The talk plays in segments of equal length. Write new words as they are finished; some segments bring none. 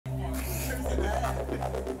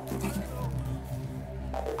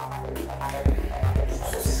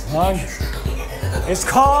one is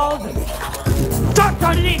called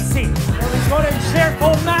Dr. Livesey. He's got a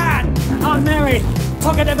cheerful man, not married,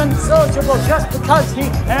 talkative and sociable just because he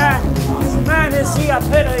can. This man is the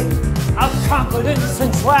epitome of confidence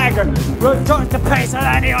and swagger. We'll talk the pace of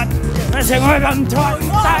anyone. Missing with him talk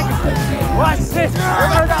stagger. Watch this.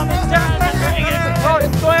 We're down the stairs and getting in the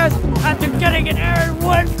floating squares after getting an errant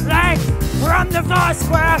wood flag from the floor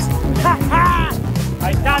squares. Ha ha!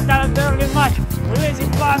 I thought that was very much. Lazy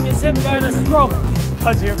bomb is him going to stroke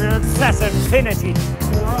because of your obsessive affinity.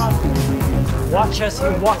 Watch as he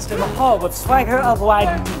walks to the hall with swagger of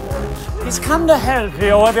Wide Putin. He's come to help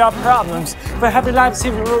you with your problems. For happy lives,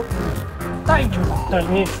 thank you, Dr.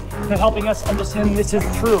 Livesey, for helping us understand this is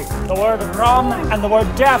true. The word wrong and the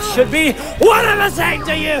word deaf should be one and the same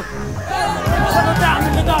to you. Settle down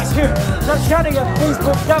in the docks here. Start shouting at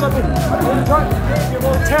Facebook, David. You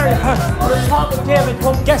won't tear your heart. The top of David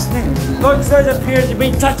won't guess me. Lord, there appears to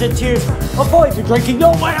be touching tears. Avoid the drinking,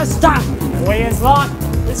 no way to stop. The way is long.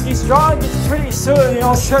 Whiskey strong, it's pretty soon,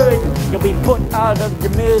 surely you'll be put out of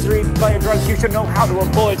your misery by your drugs. You should know how to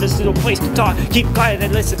avoid this little place to talk. Keep quiet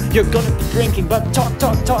and listen. You're gonna be drinking, but talk.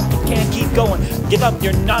 You can't keep going. Give up.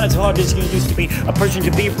 You're not as hard as you used to be. A person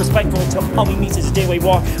should be respectful until all he meets is a daily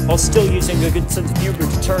walk, while still using a good sense of humor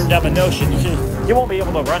to turn down emotion. You won't be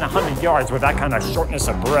able to run 100 yards with that kind of shortness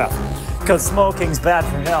of breath, because smoking's bad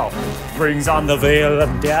for health. Brings on the veil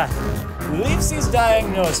of death. Livesey's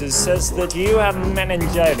diagnosis says that you have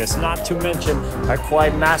meningitis, not to mention a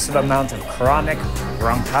quite massive amount of chronic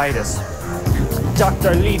bronchitis.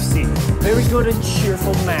 Dr. Livesey, very good and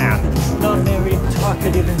cheerful man, not very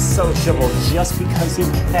talkative and sociable just because he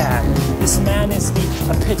can. This man is the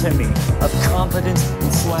epitome of confidence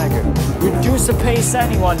and swagger. Reduce the pace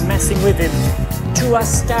anyone messing with him to a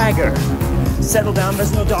stagger. Settle down,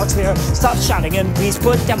 there's no dogs here. Stop shouting and please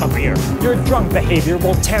put down a beer. Your drunk behavior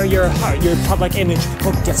will tear your heart. Your public image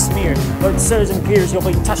will get smeared. Lord, sirs and peers, you'll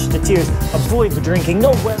be touched to tears. Avoid the drinking,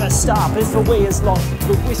 nowhere to stop. If the way is long,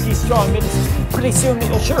 the whiskey's strong, pretty soon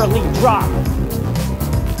it'll surely drop.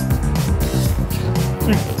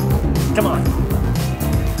 Come on.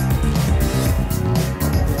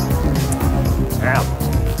 Now,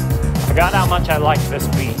 I forgot how much I like this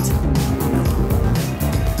beat.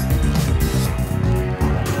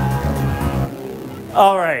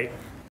 All right.